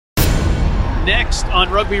Next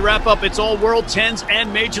on Rugby Wrap-Up, it's all World 10s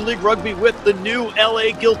and Major League Rugby with the new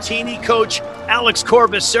LA Giltini coach, Alex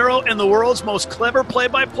Corbisiero, and the world's most clever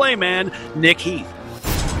play-by-play man, Nick Heath.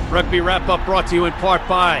 Rugby Wrap-Up brought to you in part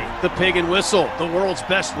by The Pig and Whistle, the world's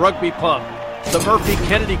best rugby pub. The Murphy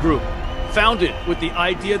Kennedy Group, founded with the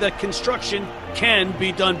idea that construction can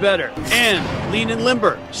be done better. And Lean and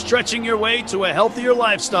Limber, stretching your way to a healthier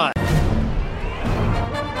lifestyle.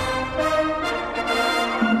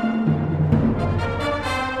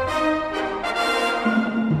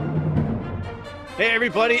 Hey,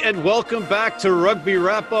 everybody, and welcome back to Rugby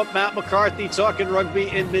Wrap-Up. Matt McCarthy talking rugby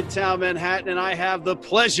in Midtown Manhattan, and I have the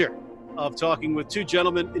pleasure of talking with two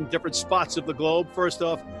gentlemen in different spots of the globe. First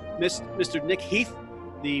off, Mr. Nick Heath,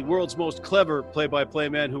 the world's most clever play-by-play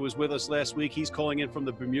man who was with us last week. He's calling in from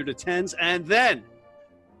the Bermuda Tens. And then,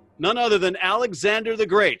 none other than Alexander the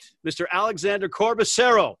Great, Mr. Alexander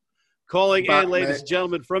Corbisiero, calling in, ladies and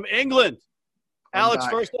gentlemen, from England. Alex,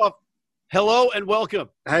 first off, hello and welcome.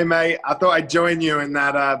 Hey, mate. I thought I'd join you in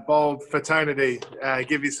that bold fraternity,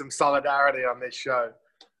 give you some solidarity on this show.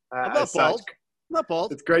 I'm not bald. I'm not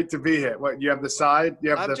bald. It's great to be here. What, you have the side?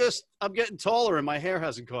 You have I'm getting taller and my hair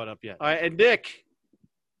hasn't caught up yet. All right, and Nick,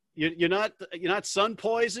 you're not sun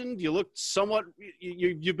poisoned. You look somewhat.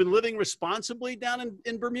 You've been living responsibly down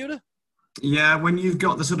in Bermuda. Yeah, when you've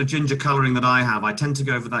got the sort of ginger colouring that I have, I tend to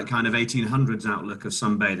go for that kind of 1800s outlook of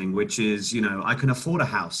sunbathing, which is, I can afford a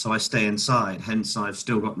house, so I stay inside. Hence, I've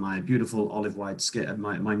still got my beautiful olive white skin,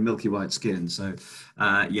 my milky white skin. So,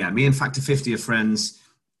 me and Factor 50 are friends.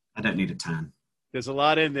 I don't need a tan. There's a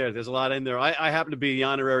lot in there. I happen to be the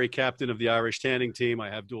honorary captain of the Irish tanning team. I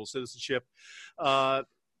have dual citizenship. Mr.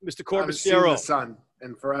 Corbisiero. The sun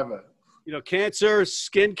and forever. Cancer,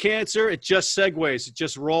 skin cancer, it just segues. It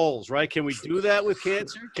just rolls, right? Can we do that with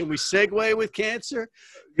cancer? Can we segue with cancer?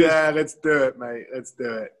 Yeah, let's do it, mate. Let's do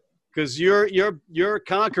it. Because you're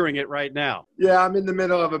conquering it right now. Yeah, I'm in the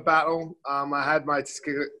middle of a battle. I had my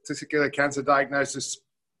testicular cancer diagnosis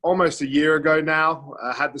almost a year ago now.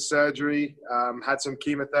 I had the surgery, had some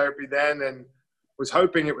chemotherapy then, and was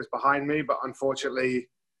hoping it was behind me. But unfortunately,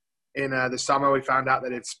 in the summer, we found out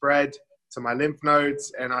that it spread to my lymph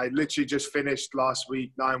nodes, and I literally just finished last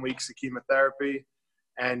week 9 weeks of chemotherapy,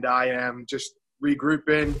 and I am just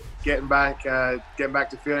regrouping, getting back to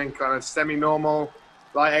feeling kind of semi-normal,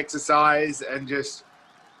 light exercise, and just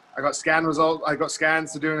I got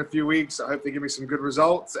scans to do in a few weeks. I hope they give me some good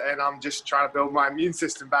results, and I'm just trying to build my immune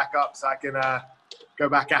system back up so I can go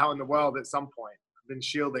back out in the world at some point. I've been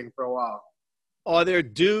shielding for a while. Are there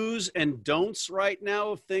do's and don'ts right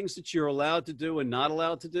now of things that you're allowed to do and not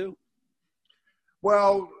allowed to do?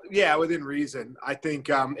 Well, yeah, within reason. I think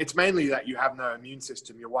it's mainly that you have no immune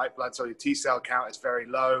system. Your white blood cell, your T cell count is very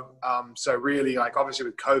low. So really, obviously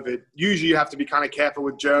with COVID, usually you have to be kind of careful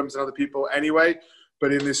with germs and other people anyway.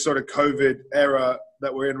 But in this sort of COVID era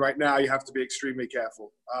that we're in right now, you have to be extremely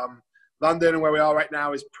careful. London, where we are right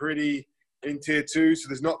now, is pretty in tier 2. So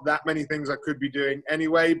there's not that many things I could be doing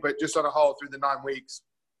anyway. But just on a whole, through the 9 weeks,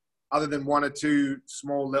 other than 1 or 2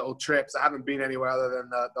 small little trips, I haven't been anywhere other than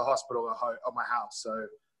the hospital or my house. So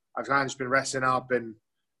I've kind of just been resting up and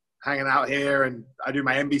hanging out here, and I do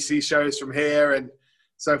my NBC shows from here. And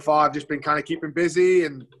so far I've just been kind of keeping busy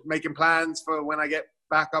and making plans for when I get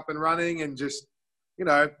back up and running, and just,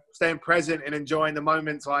 staying present and enjoying the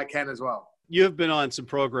moments while I can as well. You have been on some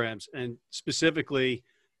programs, and specifically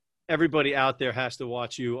everybody out there has to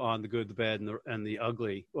watch you on The Good, the Bad, and the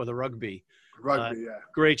Ugly, or the Rugby. Rugby, yeah.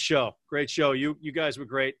 Great show. You guys were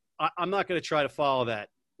great. I'm not going to try to follow that,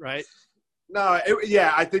 right? No,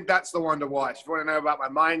 I think that's the one to watch. If you want to know about my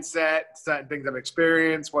mindset, certain things I've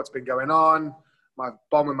experienced, what's been going on, my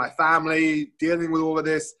bond with my family, dealing with all of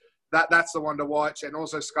this, that's the one to watch. And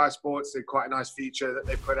also Sky Sports did quite a nice feature that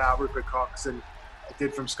they put out, Rupert Cox and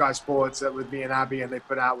did from Sky Sports with me and Abby, and they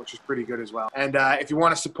put out, which was pretty good as well. And if you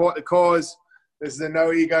want to support the cause, this is a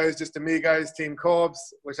No Egos, Just Amigos, Team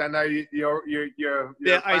Corbs, which I know you're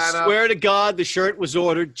yeah, I swear to God, the shirt was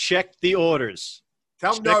ordered. Check the orders.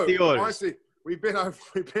 Check the orders. Honestly, we've been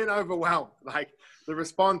overwhelmed. The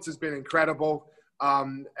response has been incredible.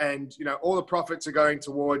 And all the profits are going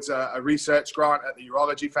towards a research grant at the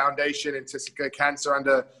Urology Foundation in testicular cancer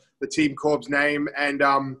under the Team Corbs name. And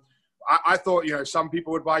I thought, some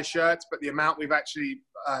people would buy shirts, but the amount we've actually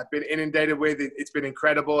been inundated with, it's been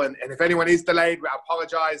incredible. And if anyone is delayed, I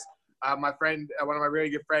apologize. My friend, one of my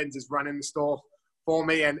really good friends, is running the store for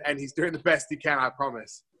me, and he's doing the best he can, I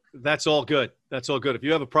promise. That's all good. If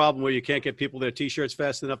you have a problem where you can't get people their T-shirts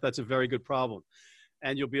fast enough, that's a very good problem.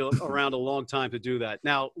 And you'll be around a long time to do that.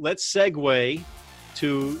 Now, let's segue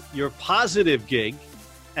to your positive gig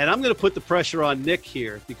And I'm going to put the pressure on Nick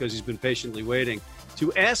here because he's been patiently waiting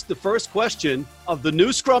to ask the first question of the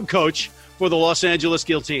new scrum coach for the Los Angeles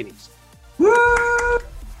Giltinis.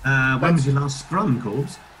 When was your last scrum,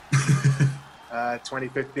 Corbs?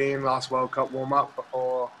 2015, last World Cup warm-up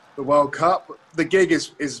before the World Cup. The gig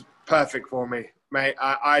is perfect for me, mate.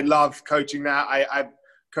 I love coaching that. I've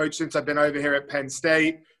coached since I've been over here at Penn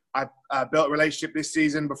State. I've built a relationship this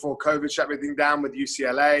season before COVID shut everything down with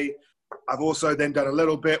UCLA. I've also then done a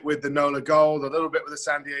little bit with the NOLA Gold, a little bit with the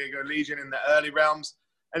San Diego Legion in the early realms.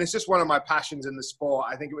 And it's just one of my passions in the sport.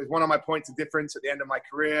 I think it was one of my points of difference at the end of my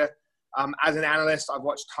career. As an analyst, I've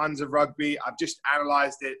watched tons of rugby. I've just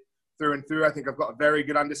analyzed it through and through. I think I've got a very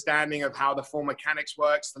good understanding of how the full mechanics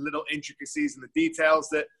works, the little intricacies and the details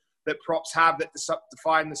that props have that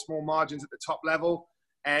define the small margins at the top level.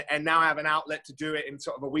 And now I have an outlet to do it in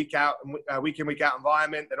sort of a week in, week out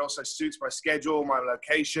environment that also suits my schedule, my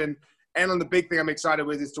location. And on the big thing I'm excited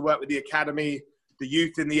with is to work with the academy, the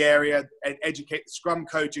youth in the area, and educate the scrum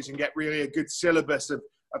coaches and get really a good syllabus of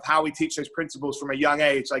how we teach those principles from a young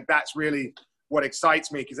age. Like, that's really what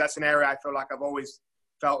excites me, because that's an area I feel like I've always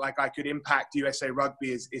felt like I could impact USA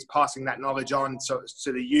Rugby is passing that knowledge on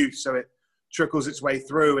to the youth, so it trickles its way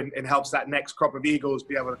through and helps that next crop of Eagles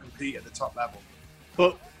be able to compete at the top level.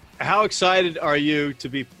 But how excited are you to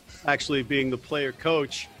be actually being the player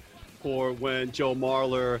coach for when Joe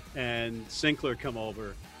Marler and Sinclair come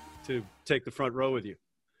over to take the front row with you?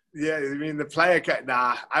 Yeah, I mean, the player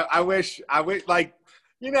nah, I wish, like,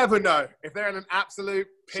 you never know. If they're in an absolute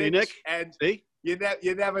pinch. See, Nick? And See? You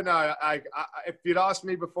never know. If you'd asked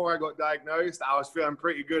me before I got diagnosed, I was feeling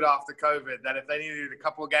pretty good after COVID that if they needed a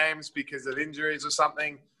couple of games because of injuries or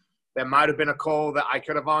something, there might have been a call that I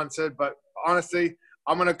could have answered. But honestly,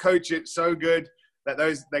 I'm going to coach it so good that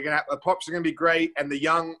the props are going to be great, and the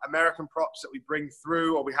young American props that we bring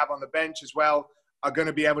through or we have on the bench as well are going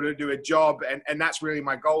to be able to do a job. And that's really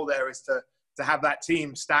my goal there, is to have that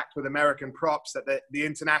team stacked with American props, that the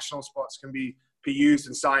international spots can be used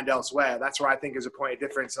and signed elsewhere. That's where I think is a point of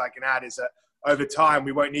difference that I can add, is that over time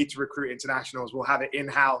we won't need to recruit internationals. We'll have it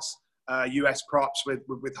in-house US props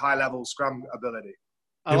with high-level scrum ability.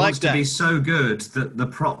 He wants to be so good that the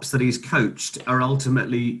props that he's coached are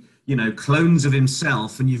ultimately, clones of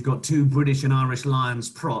himself, and you've got two British and Irish Lions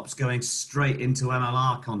props going straight into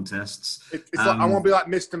MLR contests. I want to be like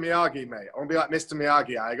Mr. Miyagi, mate. I want to be like Mr.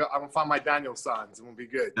 Miyagi. I want to find my Daniel signs and we'll be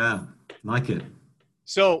good. Yeah, like it.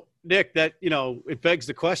 So, Nick, it begs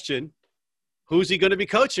the question, who's he going to be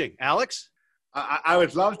coaching? Alex? I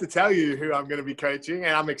would love to tell you who I'm going to be coaching,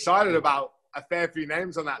 and I'm excited about a fair few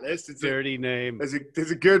names on that list. It's dirty name.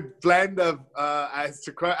 There's a good blend of, as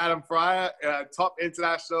to quote Adam Fryer, top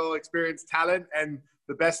international experienced talent and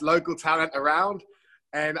the best local talent around.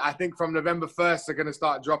 And I think from November 1st, they're going to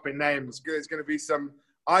start dropping names. There's going to be some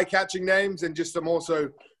eye-catching names and just some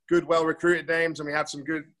also good, well-recruited names. And we have some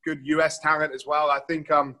good US talent as well. I think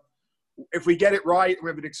if we get it right and we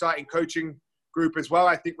have an exciting coaching group as well,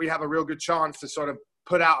 I think we have a real good chance to sort of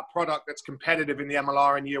put out a product that's competitive in the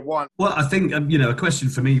MLR in year one. Well, I think, a question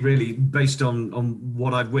for me really based on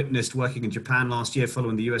what I've witnessed working in Japan last year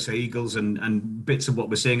following the USA Eagles and bits of what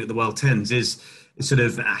we're seeing at the World Tens is sort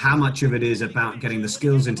of how much of it is about getting the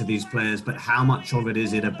skills into these players, but how much of it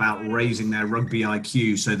is it about raising their rugby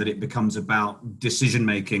IQ so that it becomes about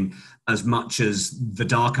decision-making as much as the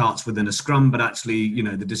dark arts within a scrum, but actually,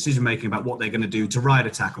 the decision-making about what they're going to do to ride a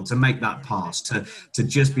tackle, to make that pass, to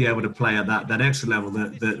just be able to play at that extra level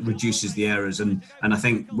that reduces the errors. And I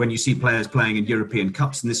think when you see players playing in European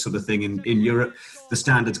Cups and this sort of thing in Europe, the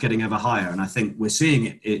standard's getting ever higher. And I think we're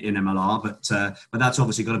seeing it in MLR, but that's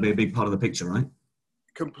obviously got to be a big part of the picture, right?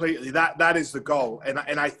 Completely. That is the goal.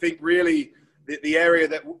 And I think really the area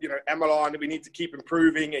that, MLR that we need to keep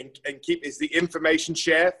improving and keep is the information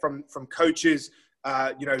share from coaches,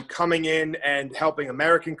 coming in and helping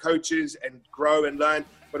American coaches and grow and learn,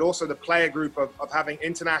 but also the player group of having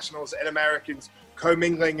internationals and Americans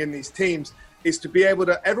commingling in these teams, is to be able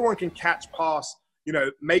to, everyone can catch, pass,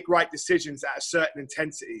 make right decisions at a certain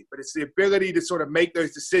intensity, but it's the ability to sort of make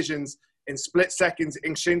those decisions in split seconds,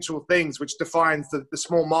 instinctual things, which defines the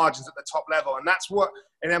small margins at the top level. And that's what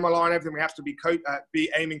in MLR and everything we have to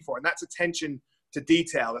be aiming for. And that's attention to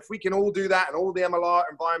detail. If we can all do that and all the MLR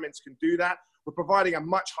environments can do that, we're providing a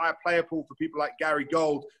much higher player pool for people like Gary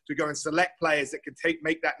Gold to go and select players that can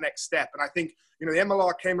make that next step. And I think, the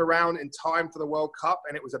MLR came around in time for the World Cup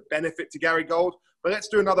and it was a benefit to Gary Gold. but let's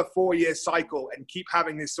do another 4-year cycle and keep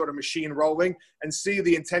having this sort of machine rolling and see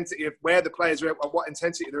the intensity of where the players are, what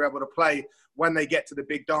intensity they're able to play when they get to the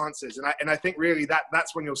big dances. And I think really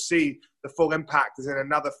that's when you'll see the full impact is in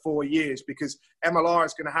another 4 years, because MLR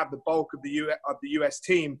is going to have the bulk of the US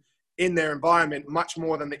team in their environment much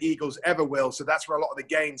more than the Eagles ever will. So that's where a lot of the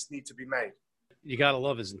gains need to be made. You got to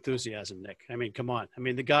love his enthusiasm, Nick. I mean, come on. I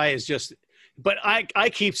mean, the guy is just – but I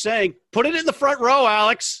keep saying, put it in the front row,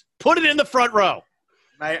 Alex. Put it in the front row.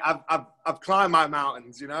 Mate, I've climbed my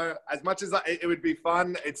mountains, you know. As much as it would be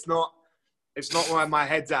fun, it's not where my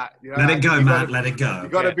head's at. You know? Let it go, Matt. Let it go. You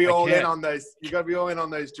got to be all in on those. You got to be all in on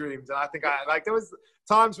those dreams. And I think there was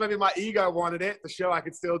times maybe my ego wanted it to show I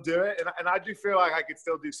could still do it, and I do feel like I could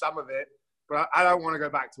still do some of it. But I don't want to go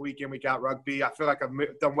back to week in, week out rugby. I feel like I've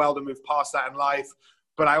done well to move past that in life.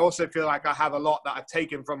 But I also feel like I have a lot that I've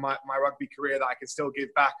taken from my rugby career that I can still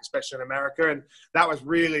give back, especially in America. And that was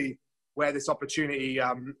really where this opportunity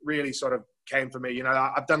really sort of came for me. You know,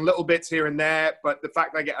 I've done little bits here and there, but the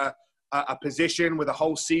fact that I get a position with a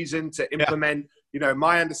whole season to implement, you know,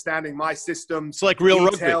 my understanding, my systems. It's like real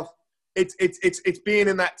rugby. It's being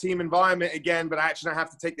in that team environment again, but I actually don't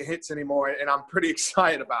have to take the hits anymore. And I'm pretty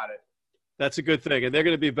excited about it. That's a good thing. And they're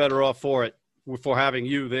going to be better off for having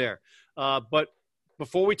you there. But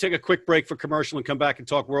before we take a quick break for commercial and come back and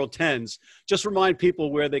talk World Tens, just remind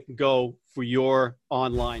people where they can go for your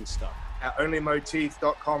online stuff. At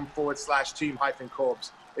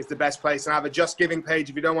onlymotif.com/team-corps is the best place. And I have a Just Giving page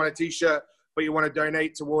if you don't want a T-shirt, but you want to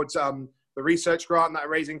donate towards the research grant that I'm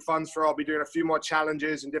raising funds for. I'll be doing a few more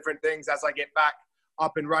challenges and different things as I get back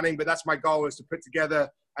up and running. But that's my goal, is to put together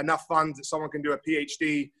enough funds that someone can do a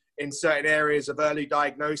PhD in certain areas of early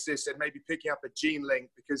diagnosis and maybe picking up a gene link,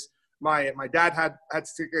 because my dad had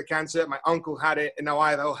testicular cancer, my uncle had it, and now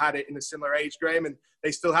I've all had it in a similar age grade, and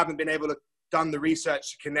they still haven't been able to done the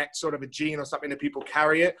research to connect sort of a gene or something that people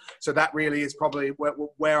carry it. So that really is probably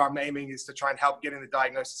where I'm aiming, is to try and help getting the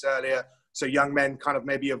diagnosis earlier, so young men kind of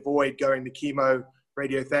maybe avoid going the chemo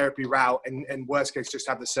radiotherapy route and worst case just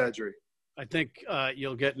have the surgery. I think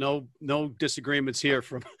you'll get no disagreements here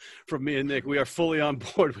from me and Nick. We are fully on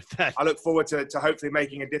board with that. I look forward to hopefully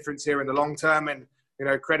making a difference here in the long term, and, you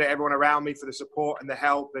know, credit everyone around me for the support and the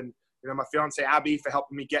help, and, you know, my fiance Abby for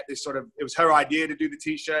helping me get this it was her idea to do the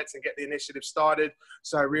T-shirts and get the initiative started.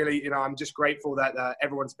 So really, you know, I'm just grateful that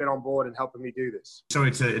everyone's been on board and helping me do this. Sorry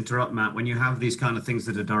to interrupt, Matt. When you have these kind of things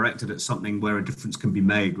that are directed at something where a difference can be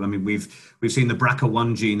made, I mean, we've seen the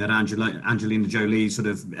BRCA1 gene that Angelina Jolie sort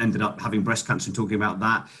of ended up having breast cancer, and talking about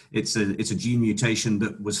that. It's a gene mutation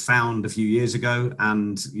that was found a few years ago,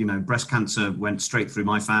 and, you know, breast cancer went straight through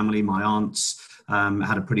my family. My aunts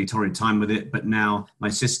had a pretty torrid time with it, but now my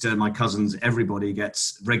sister, my cousins, everybody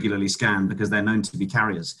gets regularly scanned because they're known to be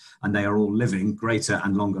carriers, and they are all living greater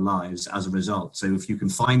and longer lives as a result. So if you can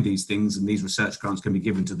find these things and these research grants can be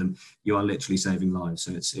given to them, you are literally saving lives.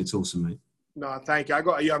 So it's awesome, mate. No, thank you. I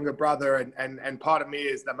got a younger brother, and part of me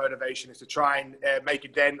is the motivation is to try and make a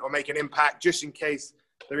dent or make an impact, just in case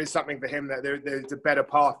there is something for him, that there's a better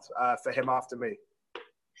path for him after me.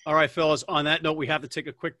 All right, fellas, on that note, we have to take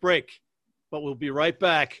a quick break, but we'll be right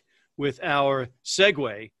back with our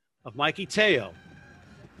segue of Mikey Teo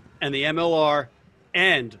and the MLR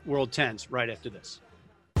and World Tens right after this.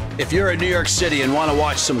 If you're in New York City and want to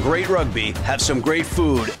watch some great rugby, have some great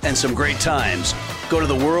food, and some great times, go to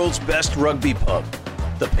the world's best rugby pub,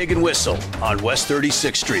 the Pig and Whistle on West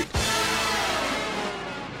 36th Street.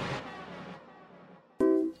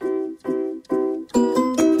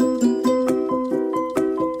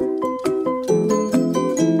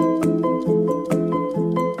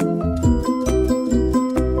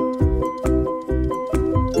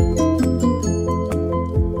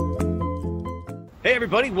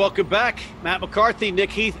 Everybody, welcome back. Matt McCarthy,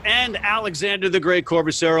 Nick Heath, and Alexander the Great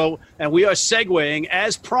Corbacero, and we are segueing,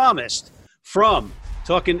 as promised, from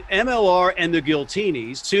talking MLR and the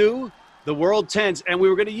Giltinis to the World Tens, and we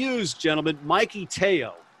were going to use, gentlemen, Mikey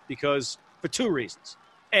Teo, because for two reasons.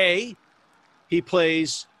 A, he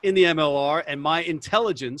plays in the MLR, and my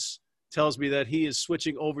intelligence tells me that he is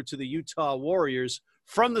switching over to the Utah Warriors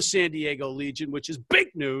from the San Diego Legion, which is big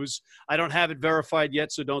news. I don't have it verified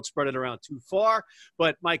yet, so don't spread it around too far.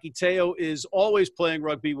 But Mikey Teo is always playing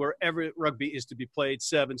rugby wherever rugby is to be played,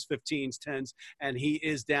 7s, 15s, 10s, and he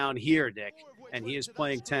is down here, Nick, and he is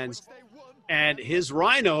playing 10s. And his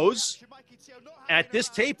Rhinos, at this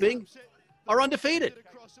taping, are undefeated.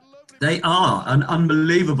 They are an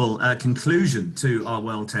unbelievable conclusion to our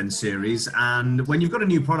World 10 series. And when you've got a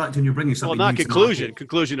new product and you're bringing something well, not new conclusion, to market,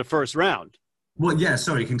 conclusion of first round. Well, yeah,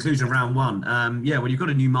 sorry, conclusion of round one. When you've got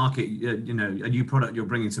a new market, a new product you're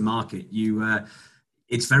bringing to market,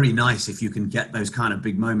 it's very nice if you can get those kind of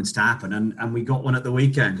big moments to happen, and we got one at the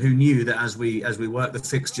weekend. Who knew that as we worked the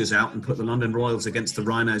fixtures out and put the London Royals against the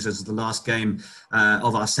Rhinos as the last game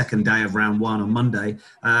of our second day of round one on Monday,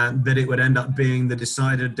 that it would end up being the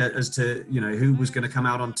decided as to who was going to come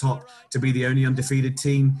out on top to be the only undefeated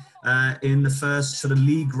team in the first sort of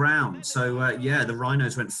league round. So the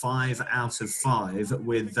Rhinos went 5 out of 5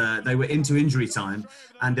 with they were into injury time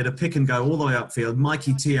and did a pick and go all the way upfield.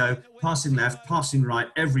 Mikey Teo passing left, passing right,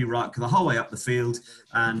 every ruck the whole way up the field,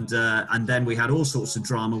 and then we had all sorts of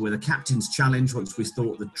drama with a captain's challenge once we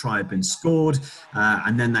thought the try had been scored,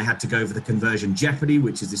 and then they had to go for the conversion jeopardy,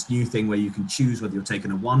 which is this new thing where you can choose whether you're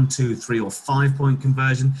taking a 1, 2, 3 or 5 point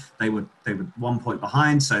conversion. They were 1 point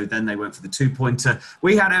behind, so then they went for the 2-pointer.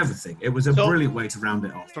 We had everything. It was a brilliant way to round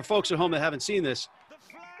it off. For folks at home that haven't seen this,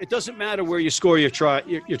 it doesn't matter where you score your try.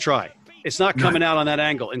 It's not coming out on that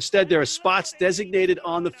angle. Instead, there are spots designated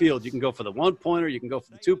on the field. You can go for the 1-pointer, you can go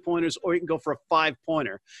for the 2-pointers, or you can go for a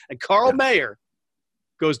 5-pointer. And Carl Mayer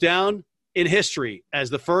goes down in history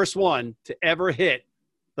as the first one to ever hit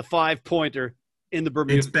the 5-pointer in the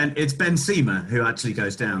Bermuda. It's Ben Seamer who actually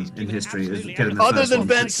goes down in history. Other than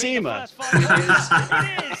Ben Seamer,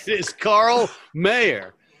 it is Carl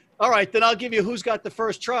Mayer. All right, then I'll give you who's got the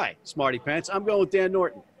first try, Smarty Pants. I'm going with Dan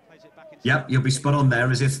Norton. Yep, you'll be spot on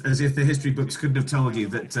there, as if the history books couldn't have told you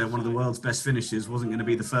that one of the world's best finishers wasn't going to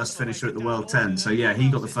be the first finisher at the World 10. So, yeah,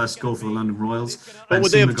 he got the first score for the London Royals. But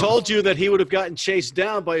would they have told you that he would have gotten chased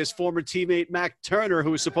down by his former teammate, Mac Turner,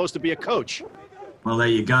 who was supposed to be a coach? Well, there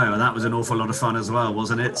you go. That was an awful lot of fun as well,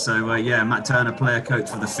 wasn't it? So, Matt Turner, player coach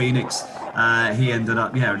for the Phoenix. He ended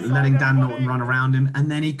up, letting Dan Norton run around him,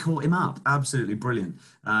 and then he caught him up. Absolutely brilliant.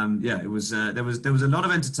 It was there was a lot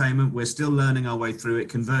of entertainment. We're still learning our way through it.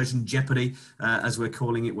 Conversion jeopardy, as we're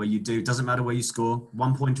calling it, where you doesn't matter where you score.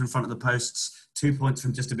 1 pointer in front of the posts, 2 points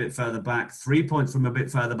from just a bit further back, 3 points from a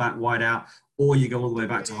bit further back, wide out, or you go all the way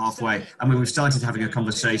back to halfway. I mean, we've started having a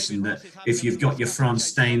conversation that if you've got your Franz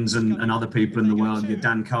Staines and other people in the world, your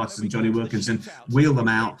Dan Carters and Johnny Wilkinson, wheel them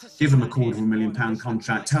out, give them a £250,000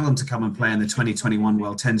 contract, tell them to come and play in the 2021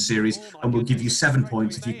 World 10 Series, and we'll give you 7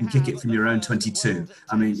 points if you can kick it from your own 22.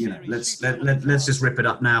 I mean, let's just rip it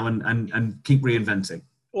up now and keep reinventing.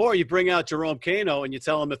 Or you bring out Jerome Kano and you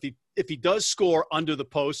tell him if he does score under the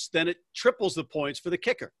posts, then it triples the points for the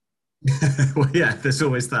kicker. Well, yeah, there's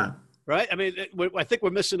always that. Right? I mean, I think we're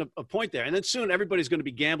missing a point there. And then soon everybody's going to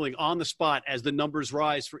be gambling on the spot as the numbers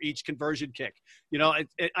rise for each conversion kick.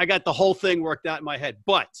 I got the whole thing worked out in my head.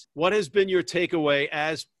 But what has been your takeaway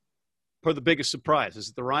as per the biggest surprise? Is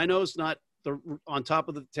it the Rhinos not on top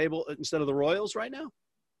of the table instead of the Royals right now?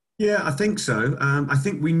 Yeah, I think so. I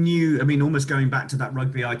think we knew, almost going back to that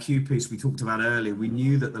rugby IQ piece we talked about earlier, we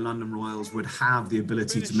knew that the London Royals would have the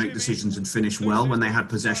ability to make decisions and finish well when they had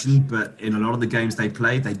possession. But in a lot of the games they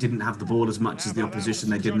played, they didn't have the ball as much as the opposition.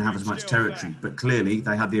 They didn't have as much territory. But clearly,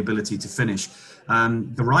 they had the ability to finish.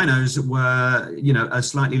 The Rhinos were, a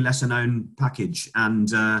slightly lesser known package,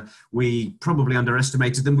 and we probably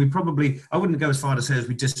underestimated them. I wouldn't go as far to say as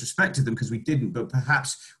we disrespected them, because we didn't, but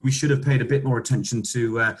perhaps we should have paid a bit more attention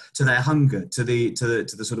to their hunger, to the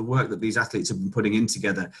sort of work that these athletes have been putting in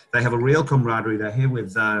together. They have a real camaraderie. They're here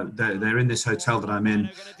with, they're in this hotel that I'm in,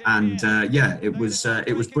 and it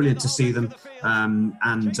was brilliant to see them.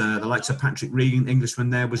 And the likes of Patrick Regan, Englishman,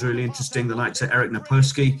 there was really interesting. The likes of Eric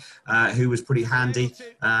Naposki, who was pretty handy,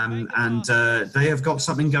 and they have got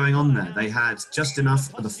something going on there. They had just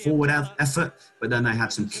enough of the forward effort, but then they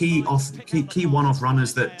had some key one-off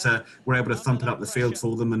runners that were able to thump it up the field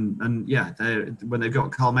for them. And when they've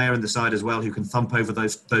got Carl Mayer in the side as well, who can thump over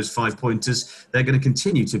those 5-pointers, they're going to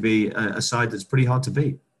continue to be a side that's pretty hard to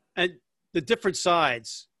beat. And the different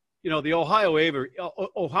sides, the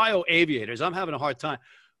Ohio Aviators, I'm having a hard time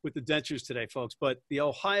with the dentures today, folks, but the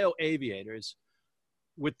Ohio Aviators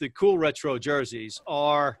with the cool retro jerseys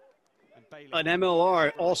are an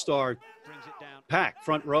MLR All-Star pack,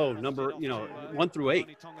 front row, number 1 through 8.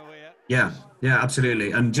 Yeah,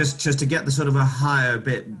 absolutely. And just to get the sort of a higher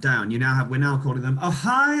bit down, we're now calling them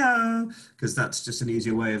Ohio, because that's just an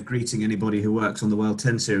easier way of greeting anybody who works on the World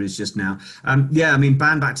 10 Series just now.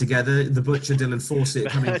 Band back together, the Butcher, Dylan Fawcett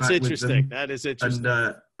coming back with them. That is interesting.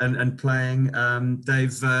 And playing.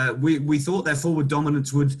 We thought their forward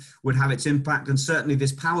dominance would have its impact, and certainly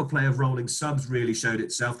this power play of rolling subs really showed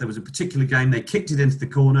itself. There was a particular game, they kicked it into the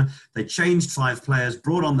corner, they changed 5 players,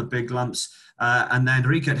 brought on the big lumps, and then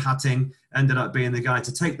Riekert Hatting ended up being the guy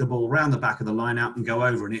to take the ball round the back of the line out and go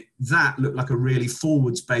over, and that looked like a really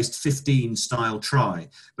forwards-based 15-style try.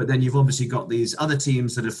 But then you've obviously got these other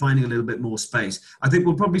teams that are finding a little bit more space. I think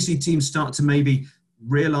we'll probably see teams start to maybe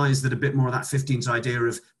realise that a bit more of that 15's idea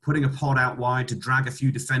of putting a pod out wide to drag a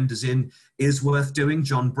few defenders in is worth doing.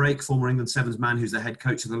 John Brake, former England Sevens man, who's the head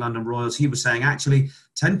coach of the London Royals, he was saying, actually,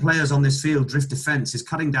 10 players on this field, drift defence is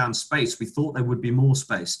cutting down space. We thought there would be more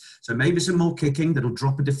space. So maybe some more kicking that'll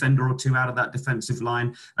drop a defender or two out of that defensive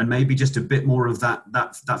line, and maybe just a bit more of that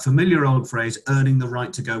familiar old phrase, earning the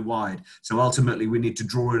right to go wide. So ultimately, we need to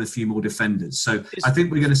draw in a few more defenders. So I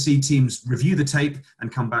think we're going to see teams review the tape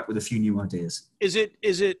and come back with a few new ideas. Is it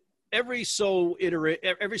every so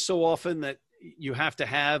often that you have to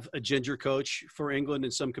have a ginger coach for England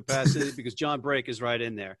in some capacity? Because John Brake is right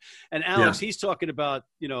in there. And Alex, he's talking about,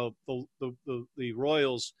 the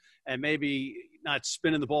Royals and maybe not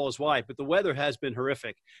spinning the ball as wide, but the weather has been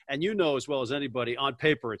horrific. And you know as well as anybody, on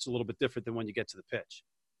paper, it's a little bit different than when you get to the pitch.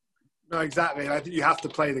 No, exactly. I think you have to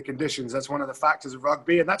play the conditions. That's one of the factors of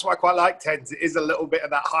rugby. And that's why I quite like 10s. It is a little bit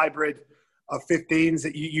of that hybrid of 15s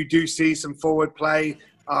that you do see some forward play.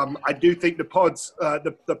 I do think the pods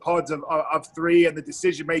of three and the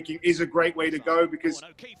decision making is a great way to go, because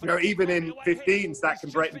even in 15s that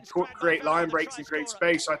can create line breaks and create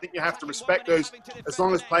space. So I think you have to respect those as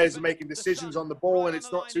long as players are making decisions on the ball and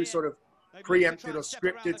it's not too sort of preempted or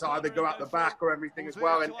scripted to either go out the back or everything as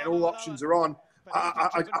well, and all options are on.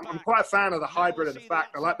 I'm quite a fan of the hybrid of the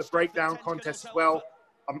fact. I like the breakdown contest as well.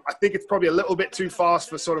 I think it's probably a little bit too fast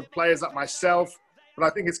for sort of players like myself, but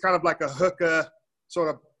I think it's kind of like a hooker sort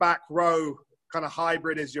of back row kind of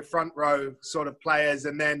hybrid as your front row sort of players,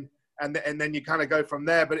 and then you kind of go from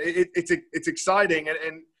there. But it's exciting,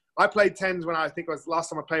 and I played 10s when last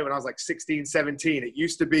time I played when I was like 16, 17. It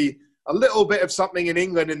used to be a little bit of something in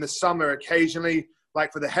England in the summer occasionally,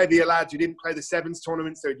 like for the heavier lads who didn't play the 7s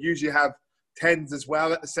tournaments, they would usually have 10s as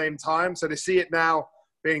well at the same time. So to see it now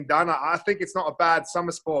being done, I think it's not a bad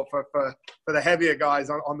summer sport for the heavier guys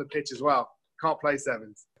on the pitch as well. Can't play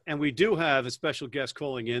 7s. And we do have a special guest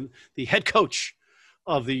calling in, the head coach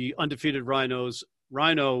of the undefeated Rhinos,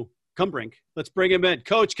 Rhino Cumbrink. Let's bring him in.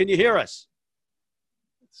 Coach, can you hear us?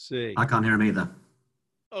 Let's see. I can't hear him either.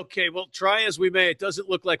 Okay, well, try as we may. It doesn't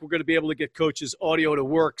look like we're going to be able to get Coach's audio to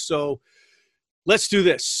work. So let's do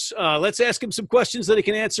this. Let's ask him some questions that he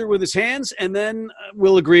can answer with his hands, and then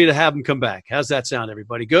we'll agree to have him come back. How's that sound,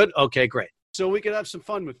 everybody? Good? Okay, great. So we could have some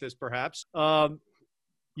fun with this, perhaps.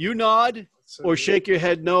 You nod or shake your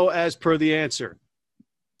head no as per the answer.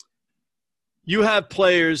 You have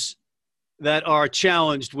players that are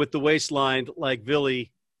challenged with the waistline like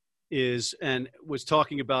Billy is, and was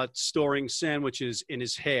talking about storing sandwiches in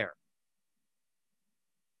his hair.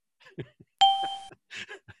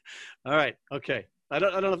 All right. Okay. I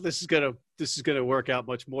don't know if this is gonna work out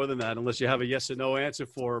much more than that, unless you have a yes or no answer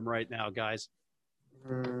for him right now, guys.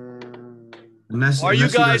 Are you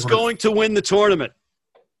guys going to win the tournament?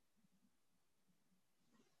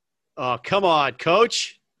 Oh, come on,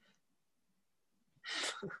 Coach.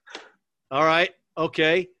 All right.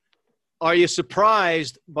 Okay. Are you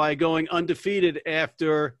surprised by going undefeated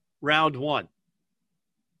after round one?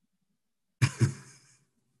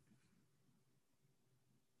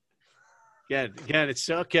 Again, it's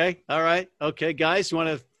okay. All right. Okay, guys, you want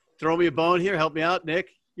to throw me a bone here? Help me out, Nick.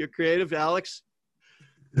 You're creative. Alex?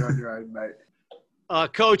 You're right,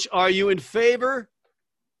 mate. Coach, are you in favor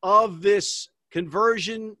of this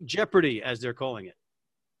conversion jeopardy, as they're calling it?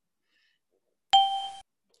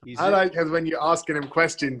 I like because when you're asking him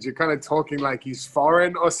questions, you're kind of talking like he's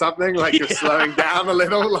foreign or something, like you're slowing down a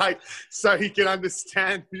little, like so he can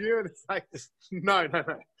understand you. And it's like, no.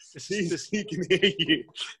 He can hear you.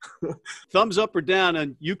 Thumbs up or down,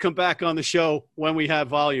 and you come back on the show when we have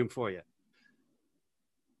volume for you.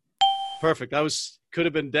 Perfect. Could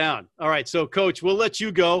have been down. All right, so Coach, we'll let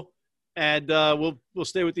you go, and we'll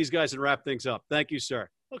stay with these guys and wrap things up. Thank you, sir.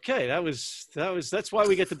 Okay, that's why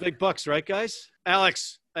we get the big bucks, right, guys?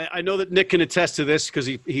 Alex, I know that Nick can attest to this because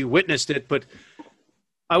he witnessed it, but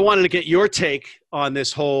I wanted to get your take on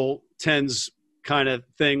this whole 10s kind of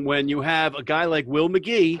thing when you have a guy like Will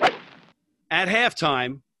McGee at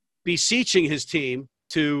halftime beseeching his team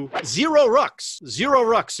to zero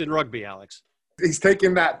rucks in rugby, Alex. He's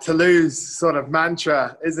taking that Toulouse sort of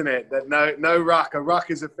mantra, isn't it? That no ruck. A ruck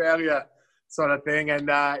is a failure sort of thing. And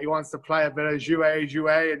he wants to play a bit of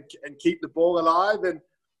jouer and keep the ball alive. And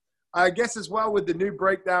I guess as well with the new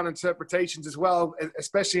breakdown interpretations as well,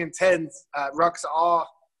 especially in 10s, rucks are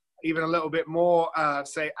even a little bit more,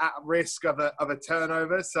 say, at risk of a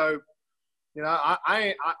turnover. So,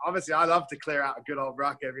 I obviously I love to clear out a good old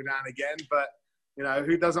ruck every now and again, but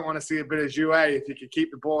who doesn't want to see a bit of jouer if you can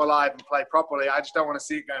keep the ball alive and play properly? I just don't want to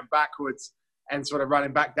see it going backwards and sort of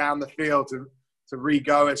running back down the field to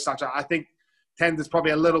re-go as such. I think 10s is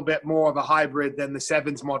probably a little bit more of a hybrid than the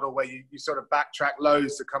 7s model where you sort of backtrack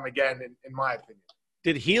lows to come again, in my opinion.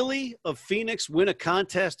 Did Healy of Phoenix win a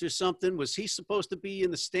contest or something? Was he supposed to be in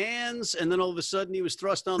the stands, and then all of a sudden he was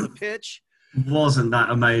thrust on the pitch? Wasn't that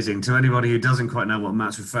amazing? To anybody who doesn't quite know what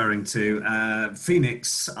Matt's referring to,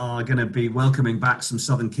 Phoenix are going to be welcoming back some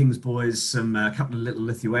Southern Kings boys, a couple of little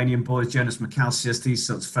Lithuanian boys, Jonas Mikalsias, these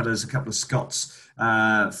sorts of fellas, a couple of Scots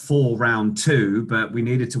for round 2, but we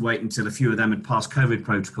needed to wait until a few of them had passed COVID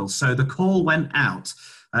protocols. So the call went out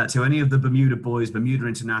to any of the Bermuda boys, Bermuda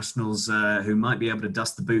internationals who might be able to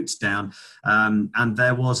dust the boots down. And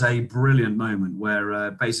there was a brilliant moment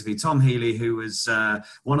where basically Tom Healy, who was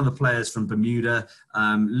one of the players from Bermuda,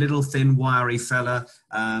 little thin wiry fella,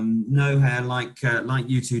 no hair like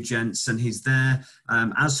you two gents, and he's there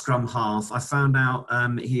as scrum half. I found out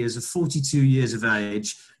he is 42 years of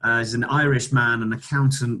age. He's an Irish man, an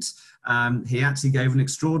accountant. He actually gave an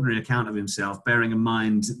extraordinary account of himself, bearing in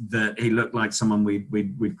mind that he looked like someone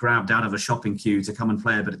we'd grabbed out of a shopping queue to come and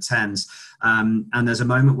play a bit of tens. And there's a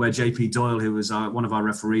moment where JP Doyle, who was one of our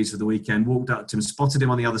referees for the weekend, walked up to him, spotted him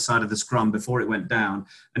on the other side of the scrum before it went down,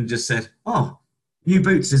 and just said, "Oh, new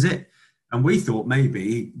boots, is it?" And we thought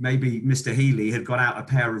maybe Mr. Healy had got out a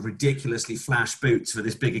pair of ridiculously flash boots for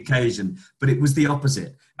this big occasion, but it was the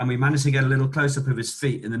opposite. And we managed to get a little close-up of his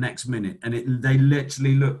feet in the next minute, and they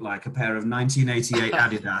literally looked like a pair of 1988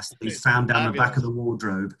 Adidas that he found down the back of the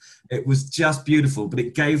wardrobe. It was just beautiful, but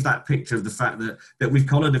it gave that picture of the fact that we've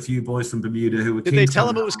collared a few boys from Bermuda who were. Did they tell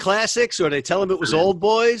him it was classics, or did they tell him it was old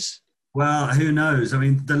boys? Well, who knows? I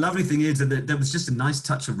mean, the lovely thing is that there was just a nice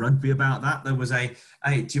touch of rugby about that. There was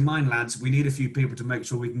hey, do you mind, lads? We need a few people to make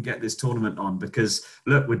sure we can get this tournament on because,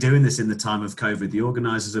 look, we're doing this in the time of COVID. The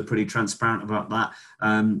organisers are pretty transparent about that.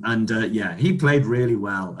 Yeah, he played really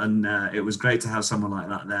well. And it was great to have someone like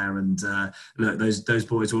that there. And look, those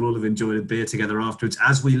boys will all have enjoyed a beer together afterwards.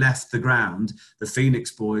 As we left the ground, the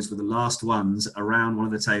Phoenix boys were the last ones around one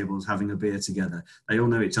of the tables having a beer together. They all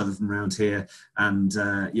know each other from around here. And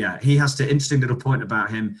yeah, he has to, interesting little point about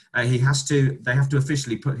him, they have to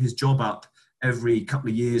officially put his job up every couple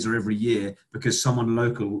of years or every year because someone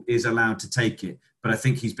local is allowed to take it. But I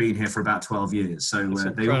think he's been here for about 12 years. So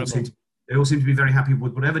they all seem to be very happy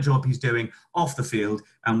with whatever job he's doing off the field.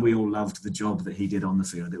 And we all loved the job that he did on the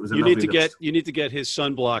field. It was you need to get his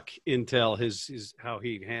sunblock intel, his how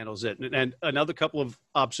he handles it. And another couple of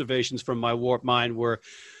observations from my warped mind were,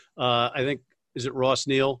 I think, is it Ross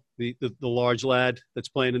Neal, the large lad that's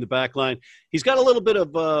playing in the back line? He's got a little bit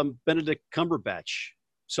of Benedict Cumberbatch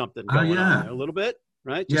something going on there, a little bit,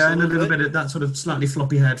 right? Just a little bit of that sort of slightly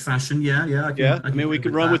floppy-haired fashion. I mean, we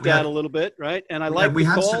could run with that a little bit, right? And I like we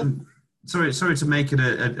had some. Sorry to make it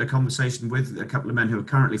a conversation with a couple of men who are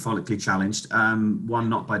currently follically challenged. One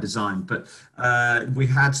not by design, but we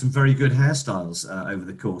had some very good hairstyles over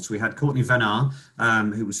the course. We had Courtney Venar,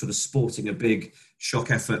 who was sort of sporting a big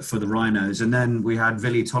shock effort for the Rhinos. And then we had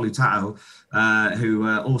Vili Tolutao, who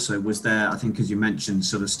also was there, I think, as you mentioned,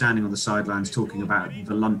 sort of standing on the sidelines talking about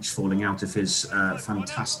the lunch falling out of his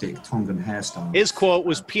fantastic Tongan hairstyle. His quote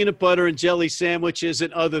was peanut butter and jelly sandwiches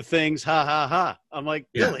and other things. Ha, ha, ha. I'm like,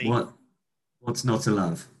 Billy. What's not to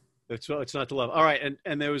love? It's not to love. All right.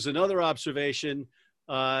 And there was another observation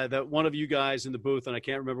that one of you guys in the booth, and I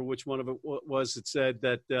can't remember which one of it was, that said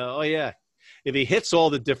that, if he hits all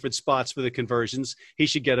the different spots for the conversions, he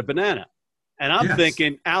should get a banana. And I'm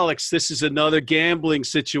thinking, Alex, this is another gambling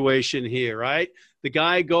situation here, right? The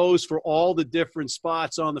guy goes for all the different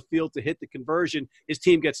spots on the field to hit the conversion. His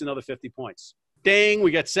team gets another 50 points. Ding, we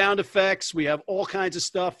got sound effects. We have all kinds of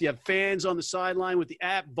stuff. You have fans on the sideline with the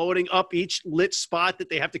app voting up each lit spot that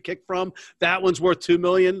they have to kick from. That one's worth $2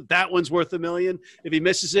 million. That one's worth $1 million. If he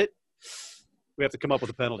misses it, we have to come up with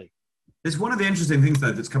a penalty. There's one of the interesting things,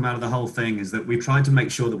 though, that's come out of the whole thing is that we've tried to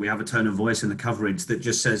make sure that we have a tone of voice in the coverage that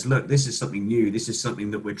just says, look, this is something new. This is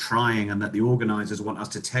something that we're trying and that the organisers want us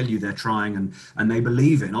to tell you they're trying and they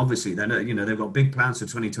believe in. Obviously, they've got big plans for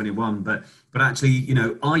 2021, but actually,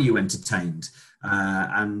 are you entertained?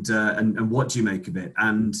 And what do you make of it?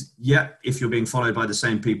 And if you're being followed by the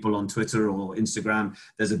same people on Twitter or Instagram,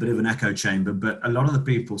 there's a bit of an echo chamber. But a lot of the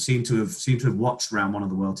people seem to have watched round one of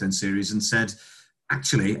the World 10 Series and said,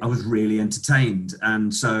 actually, I was really entertained.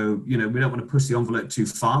 And so, we don't want to push the envelope too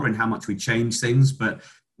far in how much we change things, but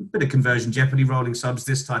a bit of conversion jeopardy, rolling subs,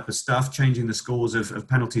 this type of stuff, changing the scores of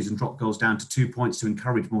penalties and drop goals down to 2 points to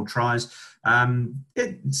encourage more tries.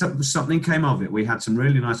 Something came of it. We had some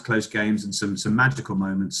really nice close games and some magical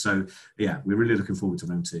moments. So, we're really looking forward to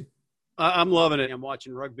round 2. I'm loving it. I'm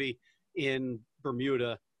watching rugby in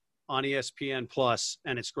Bermuda on ESPN Plus,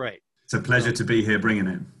 and it's great. It's a pleasure to be here bringing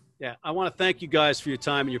it. Yeah, I want to thank you guys for your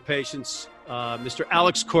time and your patience. Mr.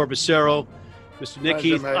 Alex Corbisiero, Mr. Nick Pleasure,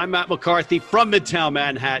 Heath, mate. I'm Matt McCarthy from Midtown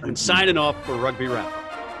Manhattan, signing off for Rugby Wrap.